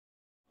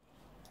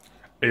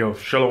Hey yo,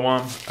 Shalom,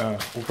 all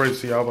praise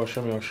to Yahweh,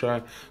 Hashem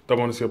Yahshai,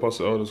 double honor to the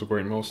Apostle Elders of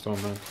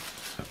GreatMillStone,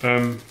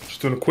 man.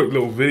 Just doing a quick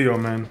little video,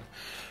 man,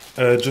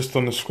 just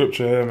on the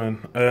scripture here,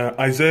 man.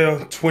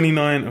 Isaiah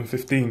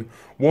 29:15,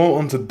 woe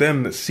unto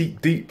them that seek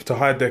deep to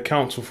hide their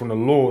counsel from the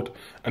Lord,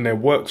 and their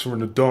works are in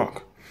the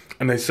dark.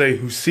 And they say,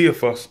 who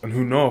seeth us, and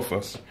who knoweth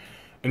us?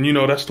 And you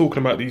know, that's talking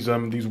about these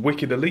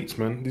wicked elites,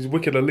 man. These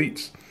wicked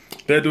elites,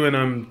 they're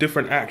doing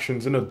different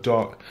actions in the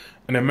dark.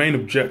 And their main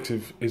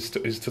objective is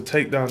to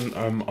take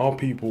down our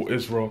people,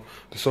 Israel,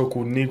 the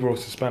so-called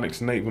Negroes,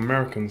 Hispanics, and Native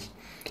Americans,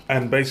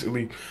 and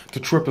basically to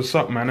trip us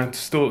up, man, and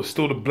to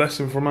steal the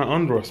blessing from out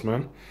under us,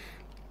 man.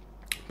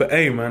 But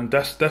hey, man,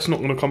 that's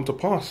not going to come to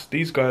pass.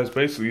 These guys,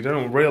 basically, they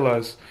don't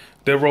realize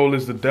their role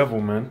is the devil,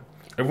 man.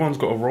 Everyone's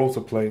got a role to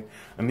play,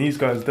 and these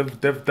guys,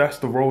 that's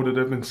the role that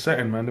they've been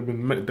setting, man.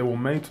 They were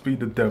made to be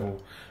the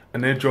devil,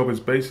 and their job is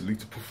basically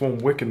to perform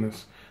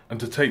wickedness and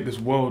to take this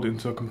world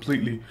into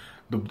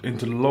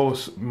into the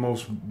lowest,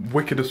 most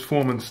wickedest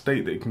form and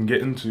state that it can get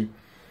into,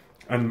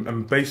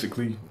 and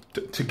basically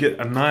to get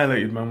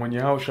annihilated, man, when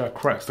Yahushua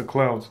cracks the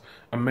clouds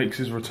and makes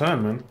his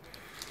return, man.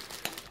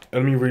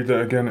 Let me read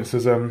that again. It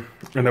says, and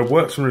their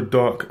works are in the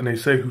dark, and they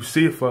say, who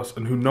seeth us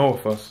and who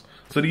knoweth us?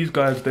 So these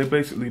guys,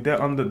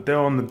 they're on the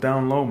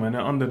down low, man.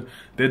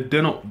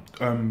 They're not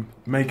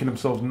making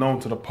themselves known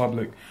to the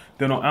public.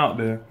 They're not out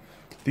there.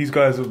 These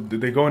guys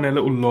they go in their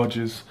little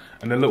lodges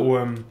and their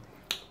little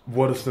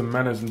Waterston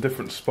Manors in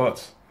different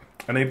spots,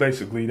 and they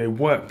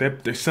work.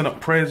 They send up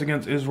prayers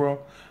against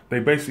Israel. They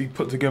basically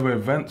put together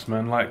events,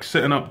 man, like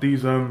setting up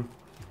these in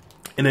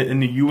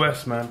the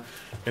US, man,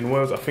 in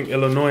Wales, I think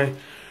Illinois,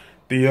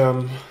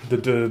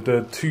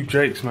 the two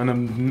Jakes, man,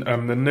 and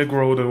the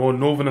Negro, the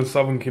Northern and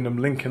Southern Kingdom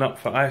linking up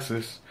for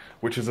ISIS,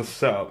 which is a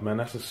setup, man.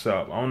 That's a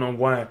setup. I don't know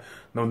why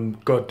no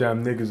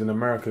goddamn niggas in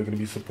America are gonna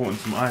be supporting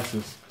some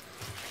ISIS.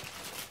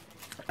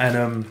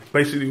 And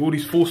basically all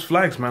these false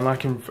flags, man,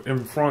 like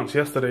in France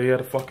yesterday, you had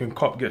a fucking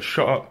cop get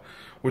shot up,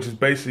 which is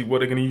basically what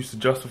they're going to use to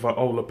justify,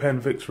 oh, Le Pen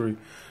victory,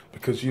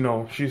 because, you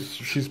know,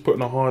 she's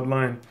putting a hard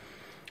line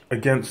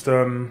against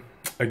the,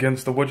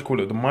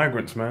 the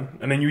migrants, man.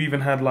 And then you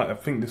even had, like, I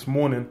think this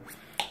morning,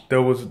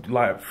 there was,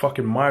 like,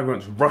 fucking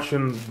migrants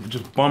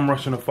just bum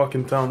rushing a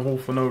fucking town hall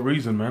for no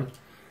reason, man.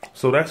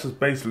 So that's just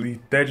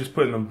basically, they're just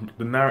putting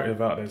the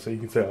narrative out there so you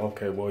can say,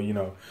 okay, well, you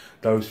know,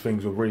 those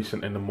things were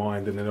recent in the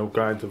mind and then they'll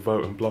go into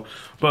vote and blah.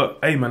 But,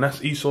 hey, man,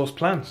 that's Esau's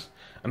plans.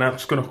 And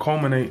that's going to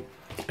culminate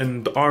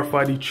in the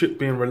RFID chip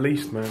being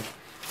released, man.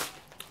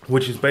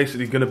 Which is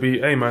basically going to be,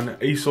 hey, man,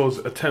 Esau's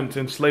attempt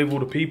to enslave all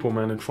the people,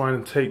 man, and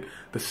trying to take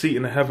the seat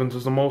in the heavens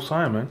as the Most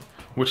High, man.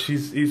 Which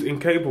he's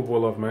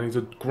incapable of, man. He's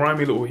a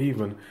grimy little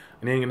heathen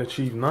and he ain't going to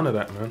achieve none of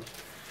that,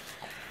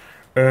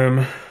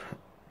 man.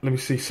 Let me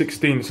see,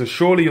 16. It says,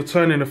 surely your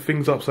turning of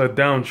things upside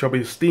down shall be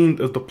esteemed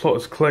as the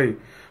plotter's clay.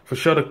 For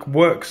shall the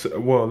works,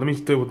 well, let me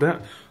deal with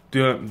that.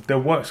 Their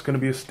work's going to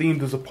be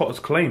esteemed as a potter's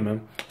clay,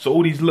 man. So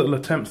all these little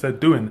attempts they're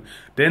doing,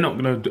 they're not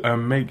going to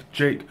make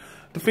Jake.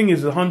 The thing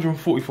is,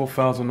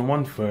 144,000 and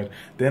 1/3,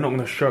 they're not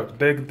going to shirk.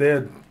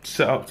 They're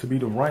set up to be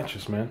the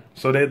righteous, man.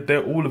 So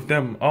all of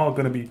them are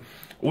going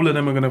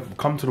to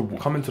come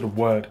into the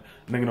word,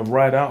 and they're going to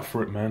ride out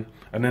for it, man.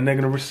 And then they're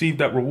going to receive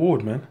that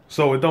reward, man.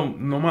 So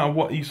no matter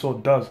what Esau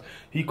does,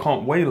 he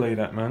can't waylay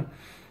that, man.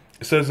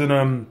 It says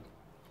in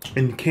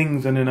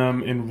Kings and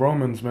in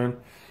Romans, man,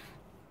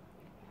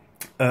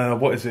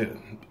 what is it?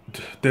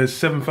 There's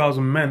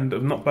 7,000 men that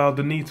have not bowed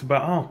the knee to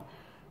Baal.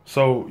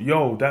 So,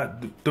 yo,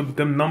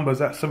 them numbers,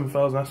 that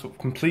 7,000, that's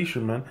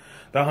completion, man.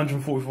 That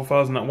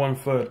 144,000, that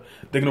 1/3,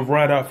 they're going to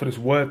ride out for this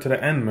word to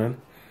the end, man.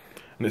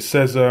 And it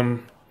says, shall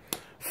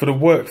the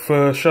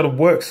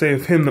work say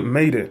of him that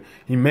made it,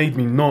 he made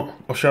me not,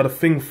 or shall the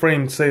thing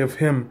framed say of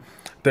him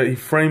that he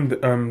framed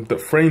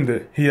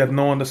it, he had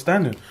no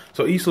understanding.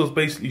 So Esau's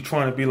basically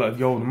trying to be like,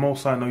 yo, the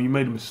Most High, no, you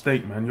made a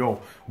mistake, man.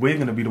 Yo, we're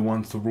gonna be the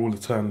ones to rule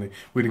eternally.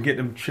 We're gonna get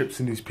them chips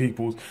in these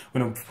peoples.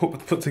 We're gonna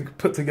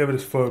put together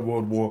this third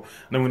world war,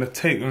 and then we're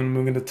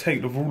gonna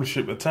take the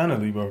rulership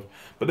eternally, bro.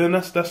 But then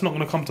that's not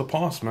gonna come to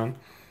pass, man.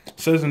 It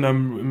says in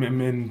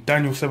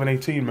Daniel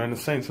 7:18, man, the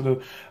saints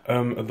of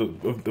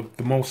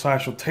the Most High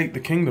shall take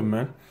the kingdom,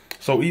 man.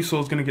 So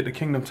Esau's going to get the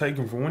kingdom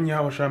taken from when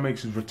Yahushua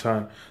makes his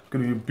return. It's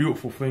going to be a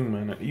beautiful thing,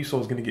 man. And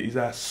Esau's going to get his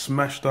ass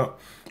smashed up,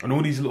 and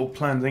all these little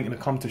plans ain't going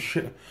to come to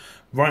shit.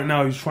 Right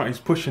now, he's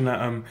pushing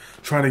that,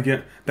 trying to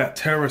get that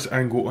terrorist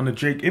angle on the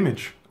Jake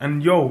image.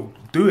 And yo,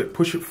 do it,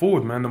 push it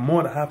forward, man. The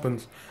more that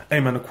happens, hey,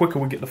 man, the quicker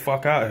we get the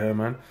fuck out of here,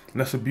 man. And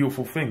that's a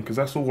beautiful thing, because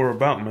that's all we're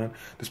about, man.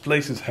 This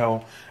place is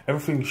hell.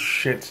 Everything's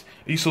shit.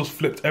 Esau's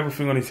flipped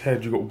everything on his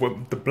head. You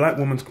got the black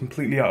woman's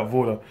completely out of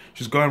order.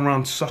 She's going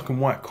around sucking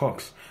white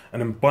cocks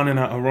and then bunning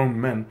out her own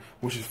men,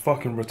 which is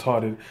fucking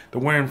retarded.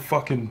 They're wearing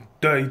fucking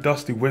dirty,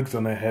 dusty wigs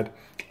on their head.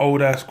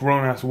 Old-ass,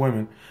 grown-ass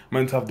women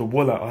meant to have the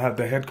wool out or have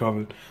their head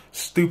covered.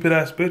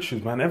 Stupid-ass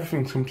bitches, man.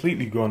 Everything's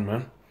completely gone,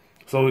 man.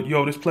 So,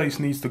 yo, this place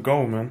needs to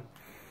go, man.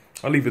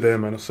 I'll leave it there,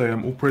 man. I'll say,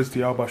 all praise to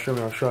Yahweh, Hashem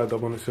Yahshai,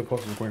 double honor to the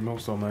Apostle of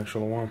GreatMillStone, man.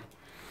 Shalom.